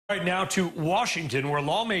Right now to Washington, where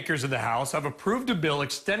lawmakers in the House have approved a bill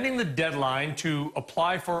extending the deadline to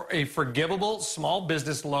apply for a forgivable small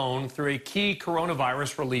business loan through a key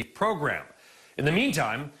coronavirus relief program. In the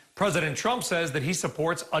meantime, President Trump says that he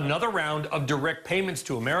supports another round of direct payments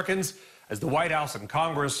to Americans as the White House and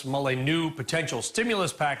Congress mull a new potential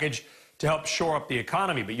stimulus package to help shore up the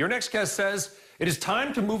economy. But your next guest says it is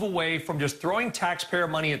time to move away from just throwing taxpayer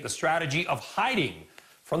money at the strategy of hiding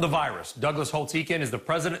from the virus. Douglas Holtz-Eakin is the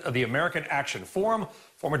president of the American Action Forum,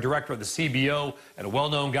 former director of the CBO, and a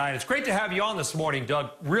well-known guy. And it's great to have you on this morning,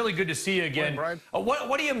 Doug. Really good to see you again. Morning,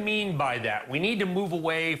 What do you mean by that? We need to move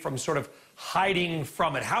away from sort of hiding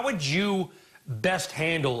from it. How would you best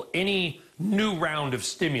handle any new round of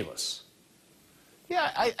stimulus?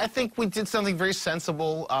 Yeah, I think we did something very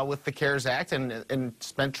sensible with the CARES Act and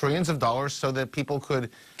spent trillions of dollars so that people could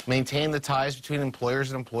maintain the ties between employers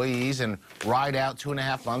and employees and ride out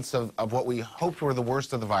 2.5 months of what we hoped were the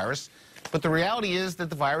worst of the virus. But the reality is that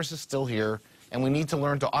the virus is still here, and we need to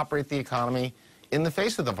learn to operate the economy in the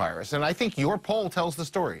face of the virus. And I think your poll tells the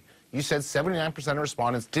story. You said 79% of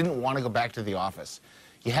respondents didn't want to go back to the office.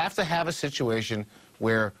 You have to have a situation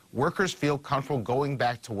where workers feel comfortable going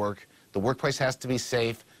back to work. The workplace has to be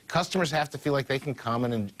safe. Customers have to feel like they can come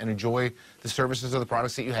and enjoy the services or the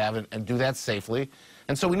products that you have and do that safely.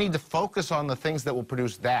 And so we need to focus on the things that will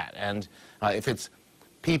produce that. And if it's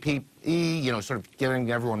PPE, sort of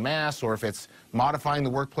giving everyone masks, or if it's modifying the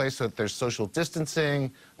workplace so that there's social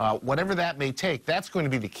distancing, whatever that may take, that's going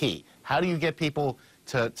to be the key. How do you get people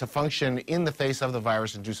to function in the face of the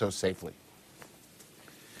virus and do so safely?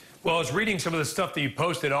 Well, I was reading some of the stuff that you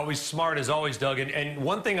posted, always smart as always, Doug, and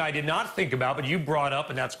one thing I did not think about, but you brought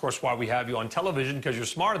up, and that's, of course, why we have you on television, because you're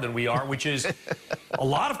smarter than we are, which is a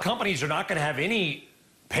lot of companies are not going to have any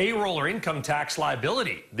payroll or income tax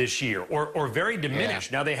liability this year, or very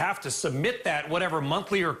diminished. Yeah. Now, they have to submit that, whatever,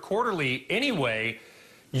 monthly or quarterly anyway.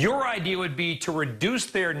 Your idea would be to reduce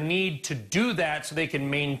their need to do that so they can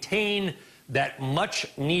maintain that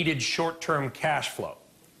much-needed short-term cash flow.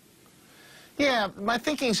 Yeah, my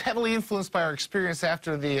thinking is heavily influenced by our experience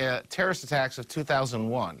after the terrorist attacks of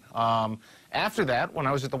 2001. After that, when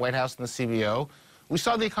I was at the White House and the CBO, we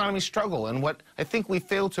saw the economy struggle. And what I think we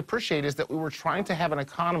failed to appreciate is that we were trying to have an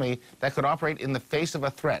economy that could operate in the face of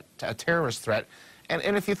a threat, a terrorist threat.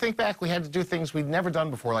 And if you think back, we had to do things we'd never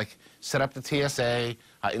done before, like set up the TSA,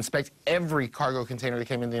 inspect every cargo container that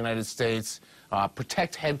came into the United States,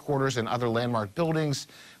 protect headquarters and other landmark buildings.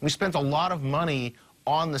 We spent a lot of money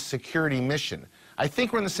on the security mission. I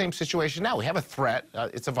think we're in the same situation now. We have a threat,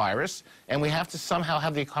 it's a virus, and we have to somehow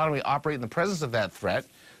have the economy operate in the presence of that threat.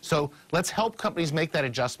 So let's help companies make that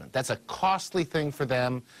adjustment. That's a costly thing for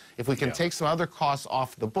them. If we can take some other costs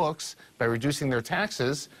off the books by reducing their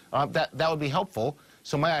taxes, that would be helpful.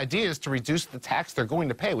 So my idea is to reduce the tax they're going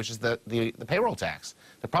to pay, which is the payroll tax.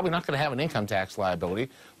 They're probably not going to have an income tax liability.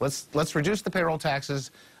 Let's reduce the payroll taxes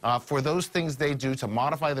for those things they do to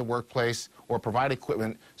modify the workplace or provide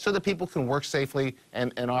equipment so that people can work safely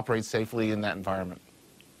and operate safely in that environment.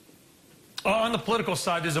 On the political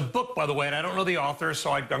side, there's a book, by the way, and I don't know the author,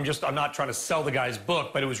 so I'm not trying to sell the guy's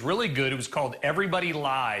book, but it was really good. It was called Everybody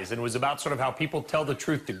Lies, and it was about sort of how people tell the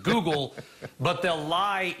truth to Google, but they'll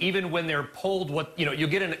lie even when they're polled. You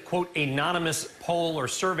get a, quote, anonymous poll or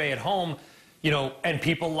survey at home, and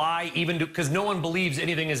people lie even because no one believes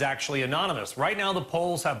anything is actually anonymous. Right now, the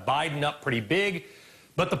polls have Biden up pretty big,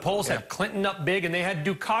 but the polls had Clinton up big, and they had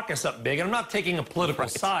Dukakis up big. And I'm not taking a political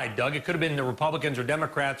side, Doug. It could have been the Republicans or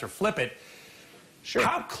Democrats or flip it. Sure.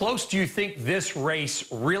 How close do you think this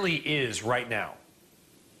race really is right now?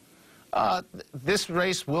 This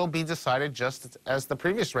race will be decided just as the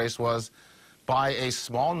previous race was by a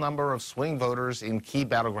small number of swing voters in key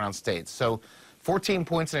battleground states. So 14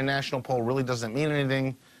 points in a national poll really doesn't mean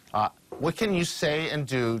anything. What can you say and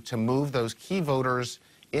do to move those key voters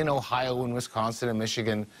in Ohio and Wisconsin and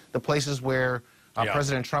Michigan, the places where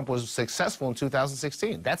President Trump was successful in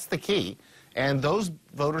 2016? That's the key. And those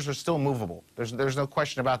voters are still movable. There's no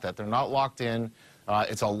question about that. They're not locked in.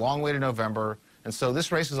 It's a long way to November. And so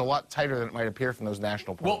this race is a lot tighter than it might appear from those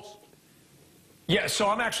national polls. Well, yeah, so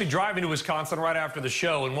I'm actually driving to Wisconsin right after the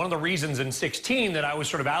show. And one of the reasons in 2016 that I was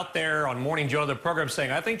sort of out there on Morning Joe, the program,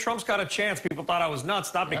 saying, I think Trump's got a chance. People thought I was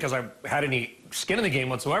nuts, not because I had any skin in the game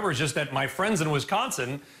whatsoever. It's just that my friends in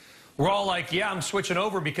Wisconsin were all like, yeah, I'm switching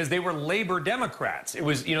over, because they were labor Democrats. It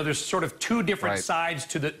was, there's sort of two different sides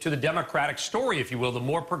to the Democratic story, if you will, the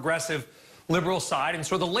more progressive liberal side and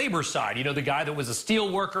sort of the labor side. The guy that was a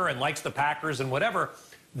steel worker and likes the Packers and whatever.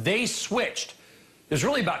 They switched. There's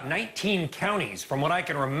really about 19 counties, from what I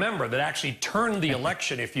can remember, that actually turned the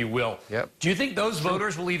election, if you will. Yep. Do you think those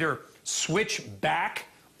voters will either switch back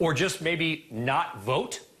or just maybe not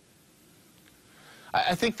vote?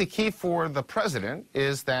 I think the key for the president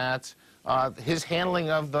is that his handling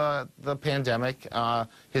of the pandemic,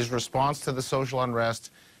 his response to the social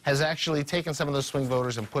unrest, has actually taken some of those swing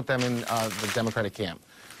voters and put them in the Democratic camp.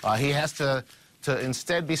 He has to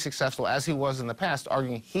instead be successful, as he was in the past,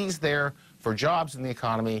 arguing he's there for jobs in the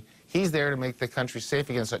economy. He's there to make the country safe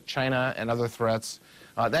against China and other threats.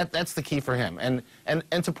 That's the key for him.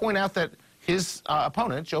 And to point out that his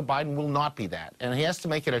opponent, Joe Biden, will not be that. And he has to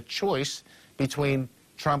make it a choice between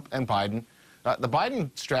Trump and Biden. The Biden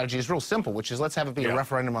strategy is real simple, which is let's have it be a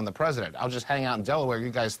referendum on the president. I'll just hang out in Delaware. You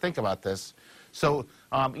guys think about this. So,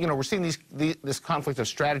 you know, we're seeing this conflict of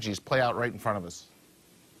strategies play out right in front of us.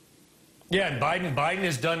 Yeah, and Biden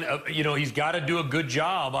has done, you know, he's got to do a good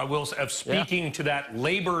job, I will, of speaking to that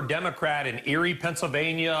labor Democrat in Erie,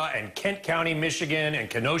 Pennsylvania, and Kent County, Michigan, and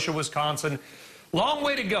Kenosha, Wisconsin. Long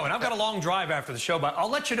way to go, and I've got a long drive after the show, but I'll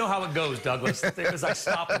let you know how it goes, Douglas, as I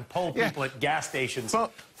stop and poll people at gas stations.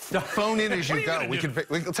 Phone in as you go. We can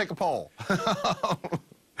take a poll.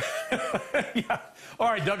 Yeah.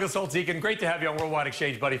 All right, Douglas Holtz-Eakin, great to have you on Worldwide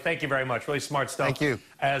Exchange, buddy. Thank you very much. Really smart stuff. Thank you.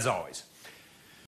 As always.